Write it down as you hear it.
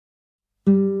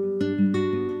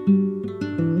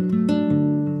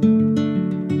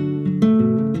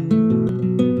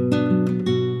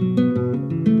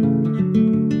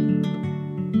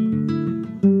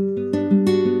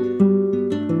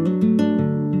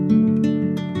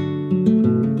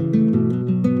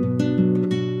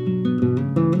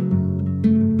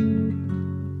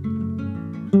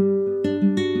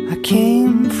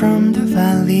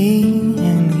lovely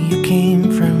and you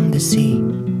came from the sea.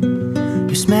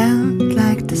 You smelled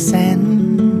like the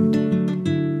sand.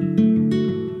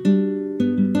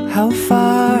 How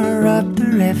far up the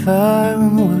river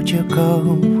would you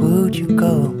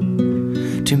go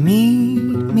to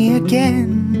meet me again?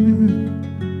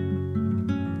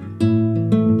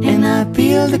 And I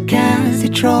build a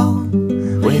cathedral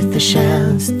with the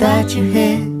shells that you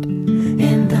hid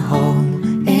in the hole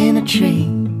in a tree.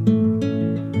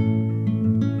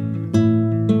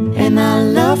 And I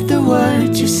love the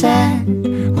words you said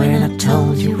when I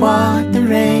told you what the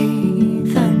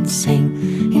ravens sing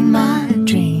in my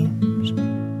dreams.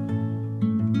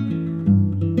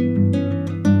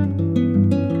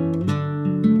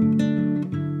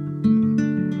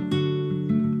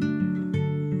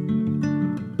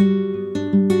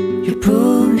 You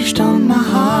pushed on my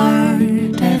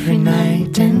heart every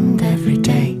night and every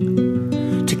day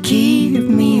to keep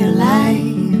me alive.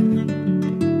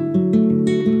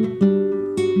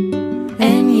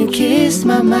 And you kissed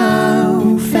my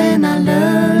mouth and I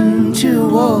learned to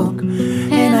walk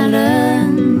and I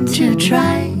learned to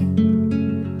try.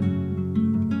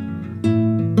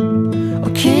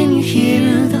 Oh, can you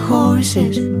hear the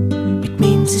horses? It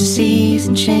means the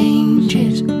season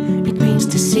changes. It means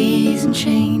the season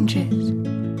changes.